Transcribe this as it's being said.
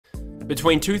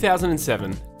Between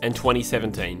 2007 and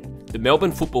 2017, the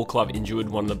Melbourne Football Club endured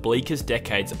one of the bleakest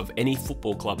decades of any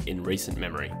football club in recent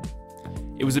memory.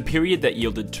 It was a period that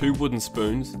yielded 2 wooden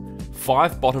spoons,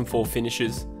 5 bottom 4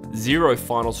 finishes, 0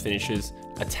 finals finishes,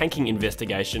 a tanking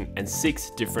investigation and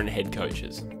 6 different head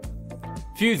coaches.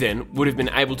 Few then would have been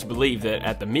able to believe that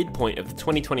at the midpoint of the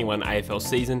 2021 AFL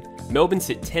season, Melbourne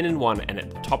sit 10-1 and at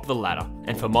the top of the ladder,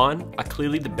 and for mine, are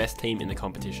clearly the best team in the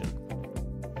competition.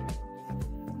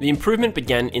 The improvement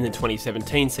began in the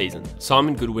 2017 season,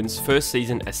 Simon Goodwin's first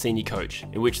season as senior coach,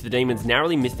 in which the Demons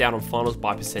narrowly missed out on finals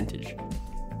by percentage.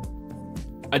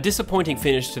 A disappointing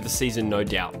finish to the season, no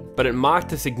doubt, but it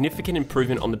marked a significant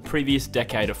improvement on the previous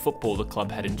decade of football the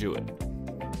club had endured.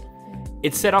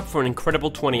 It set up for an incredible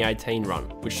 2018 run,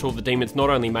 which saw the Demons not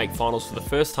only make finals for the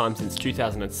first time since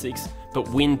 2006, but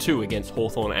win 2 against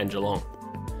Hawthorn and Geelong.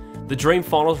 The dream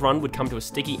finals run would come to a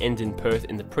sticky end in Perth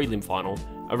in the prelim final,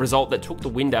 a result that took the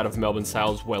wind out of Melbourne's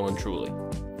sails well and truly.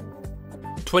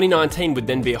 2019 would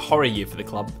then be a horror year for the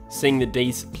club, seeing the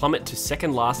D's plummet to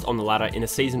second last on the ladder in a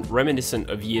season reminiscent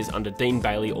of years under Dean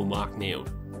Bailey or Mark Neild.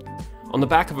 On the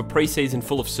back of a pre-season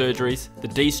full of surgeries, the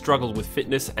D's struggled with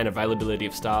fitness and availability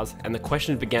of stars, and the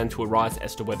questions began to arise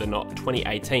as to whether or not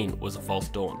 2018 was a false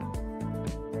dawn.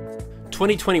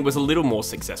 2020 was a little more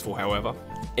successful, however.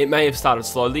 It may have started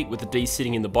slowly, with the D's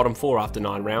sitting in the bottom 4 after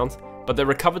 9 rounds, but they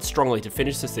recovered strongly to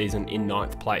finish the season in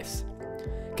 9th place.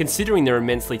 Considering their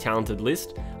immensely talented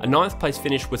list, a 9th place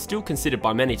finish was still considered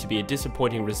by many to be a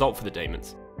disappointing result for the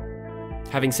Demons.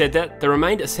 Having said that, there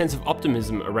remained a sense of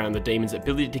optimism around the Demons'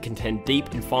 ability to contend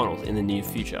deep in finals in the near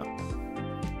future.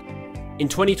 In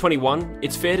 2021,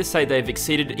 it's fair to say they've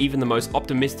exceeded even the most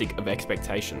optimistic of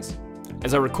expectations.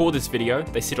 As I record this video,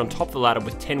 they sit on top of the ladder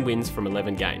with 10 wins from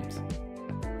 11 games.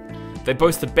 They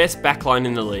boast the best backline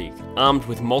in the league, armed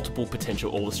with multiple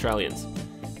potential All-Australians.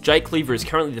 Jake Cleaver is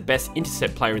currently the best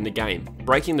intercept player in the game,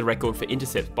 breaking the record for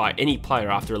intercepts by any player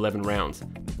after 11 rounds,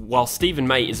 while Stephen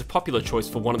May is a popular choice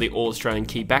for one of the All-Australian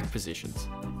key back positions.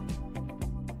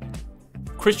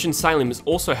 Christian Salem is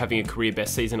also having a career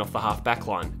best season off the half-back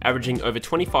line, averaging over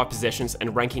 25 possessions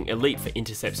and ranking elite for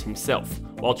intercepts himself,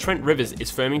 while Trent Rivers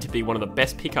is firming to be one of the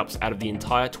best pickups out of the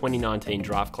entire 2019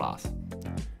 draft class.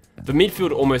 The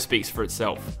midfield almost speaks for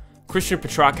itself. Christian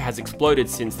Petrarca has exploded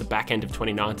since the back end of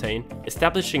 2019,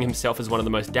 establishing himself as one of the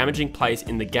most damaging players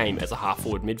in the game as a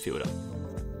half-forward midfielder.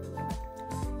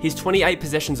 His 28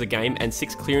 possessions a game and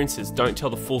 6 clearances don't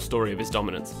tell the full story of his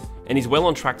dominance, and he's well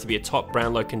on track to be a top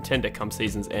Brownlow contender come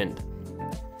season's end.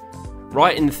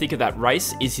 Right in the thick of that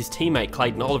race is his teammate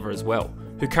Clayton Oliver as well,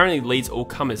 who currently leads all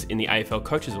comers in the AFL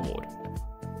Coaches Award.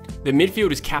 The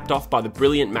midfield is capped off by the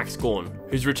brilliant Max Gawn,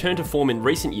 whose return to form in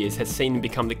recent years has seen him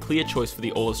become the clear choice for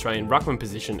the All-Australian ruckman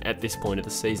position at this point of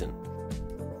the season.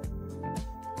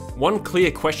 One clear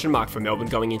question mark for Melbourne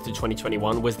going into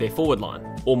 2021 was their forward line,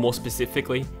 or more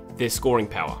specifically, their scoring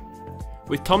power.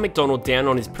 With Tom McDonald down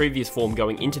on his previous form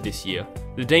going into this year,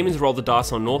 the Demons rolled the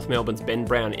dice on North Melbourne's Ben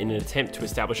Brown in an attempt to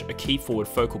establish a key forward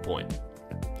focal point.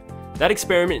 That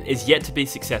experiment is yet to be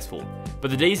successful,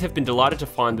 but the D's have been delighted to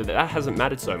find that that hasn't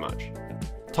mattered so much.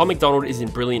 Tom McDonald is in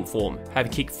brilliant form,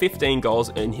 having kicked 15 goals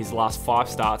in his last 5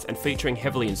 starts and featuring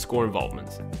heavily in score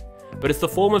involvements. But it's the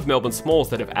form of Melbourne Smalls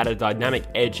that have added dynamic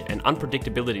edge and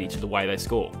unpredictability to the way they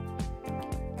score.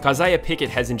 Isaiah Pickett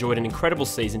has enjoyed an incredible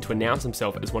season to announce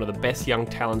himself as one of the best young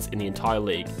talents in the entire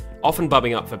league, often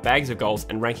bubbing up for bags of goals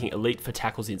and ranking elite for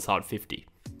tackles inside 50.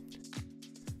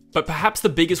 But perhaps the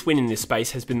biggest win in this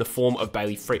space has been the form of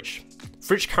Bailey Fritsch.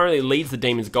 Fritsch currently leads the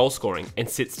Demons goal scoring and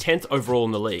sits 10th overall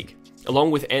in the league.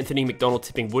 Along with Anthony McDonald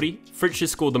tipping Woody, Fritsch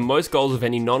has scored the most goals of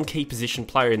any non-key position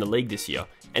player in the league this year,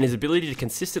 and his ability to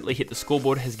consistently hit the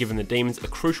scoreboard has given the Demons a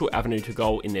crucial avenue to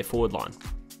goal in their forward line.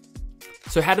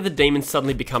 So how did the Demons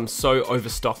suddenly become so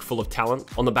overstocked full of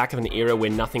talent on the back of an era where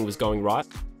nothing was going right?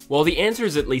 Well, the answer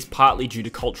is at least partly due to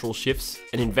cultural shifts,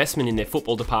 an investment in their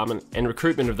football department, and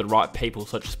recruitment of the right people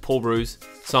such as Paul Roos,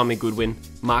 Simon Goodwin,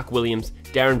 Mark Williams,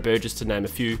 Darren Burgess to name a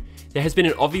few. There has been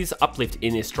an obvious uplift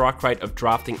in their strike rate of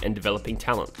drafting and developing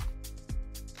talent.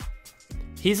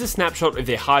 Here's a snapshot of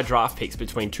their high draft picks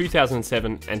between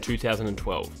 2007 and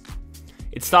 2012.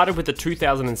 It started with the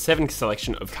 2007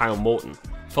 selection of Kyle Morton,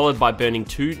 followed by burning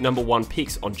 2 number 1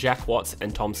 picks on Jack Watts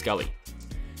and Tom Scully.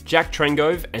 Jack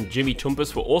Trengove and Jimmy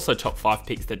Toumpas were also top 5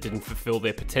 picks that didn't fulfill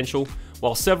their potential,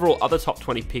 while several other top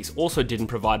 20 picks also didn't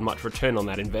provide much return on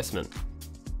that investment.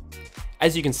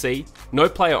 As you can see, no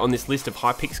player on this list of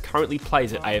high picks currently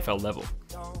plays at AFL level.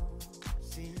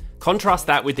 Contrast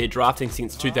that with their drafting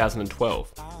since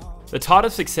 2012. The tide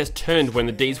of success turned when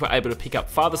the D's were able to pick up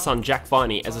father-son Jack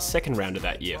Viney as a second rounder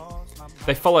that year.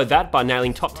 They followed that by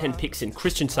nailing top 10 picks in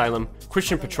Christian Salem,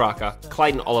 Christian Petrarca,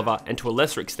 Clayton Oliver, and to a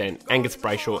lesser extent, Angus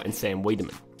Brayshaw and Sam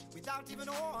Wiedemann.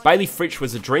 Bailey Fritsch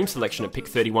was a dream selection at pick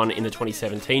 31 in the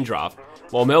 2017 draft,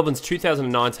 while Melbourne's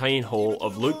 2019 haul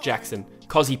of Luke Jackson,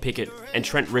 Cozzy Pickett, and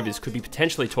Trent Rivers could be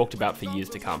potentially talked about for years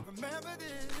to come.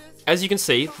 As you can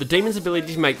see, the Demons'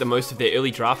 ability to make the most of their early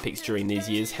draft picks during these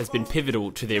years has been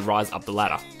pivotal to their rise up the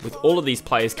ladder, with all of these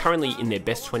players currently in their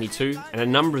best 22 and a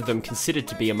number of them considered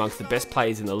to be amongst the best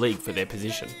players in the league for their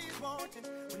position.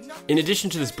 In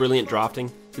addition to this brilliant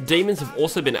drafting, the Demons have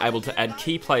also been able to add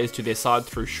key players to their side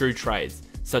through shrewd trades,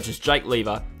 such as Jake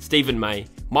Lever, Stephen May,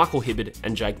 Michael Hibberd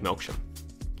and Jake Melksham.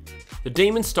 The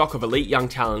Demons' stock of elite young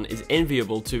talent is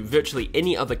enviable to virtually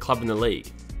any other club in the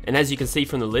league, and as you can see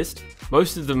from the list,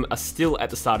 most of them are still at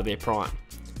the start of their prime.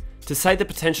 To say the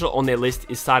potential on their list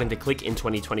is starting to click in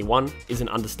 2021 is an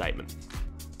understatement.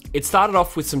 It started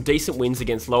off with some decent wins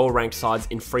against lower ranked sides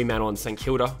in Fremantle and St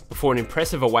Kilda, before an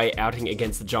impressive away outing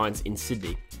against the Giants in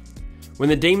Sydney. When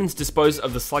the Demons disposed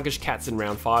of the sluggish Cats in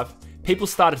round 5, people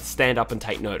started to stand up and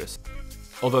take notice,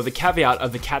 although the caveat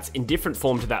of the Cats in different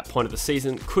form to that point of the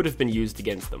season could have been used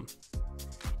against them.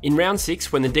 In round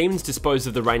 6, when the Demons disposed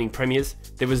of the reigning premiers,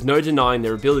 there was no denying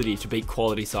their ability to beat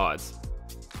quality sides.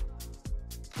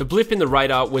 The blip in the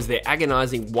radar was their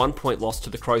agonising 1-point loss to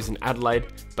the Crows in Adelaide,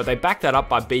 but they backed that up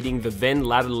by beating the then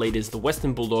ladder leaders the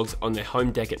Western Bulldogs on their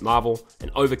home deck at Marvel and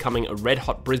overcoming a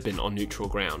red-hot Brisbane on neutral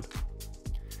ground.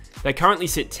 They currently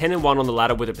sit 10-1 on the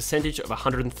ladder with a percentage of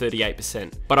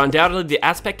 138%, but undoubtedly the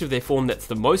aspect of their form that's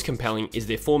the most compelling is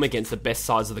their form against the best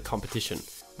sides of the competition,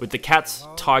 with the Cats,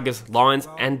 Tigers, Lions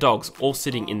and Dogs all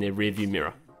sitting in their rearview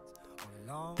mirror.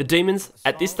 The Demons,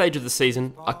 at this stage of the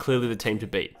season, are clearly the team to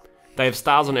beat. They have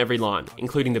stars on every line,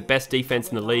 including the best defence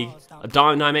in the league, a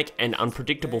dynamic and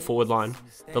unpredictable forward line,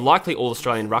 the likely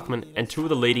All-Australian ruckman and 2 of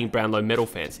the leading Brownlow medal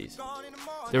fancies.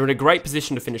 They're in a great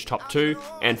position to finish top 2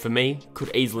 and for me,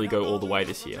 could easily go all the way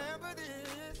this year.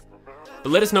 But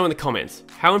let us know in the comments,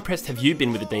 how impressed have you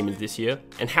been with the Demons this year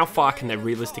and how far can they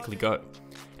realistically go?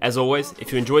 As always,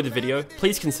 if you enjoyed the video,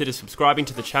 please consider subscribing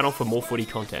to the channel for more footy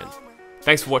content.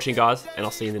 Thanks for watching guys, and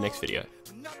I'll see you in the next video.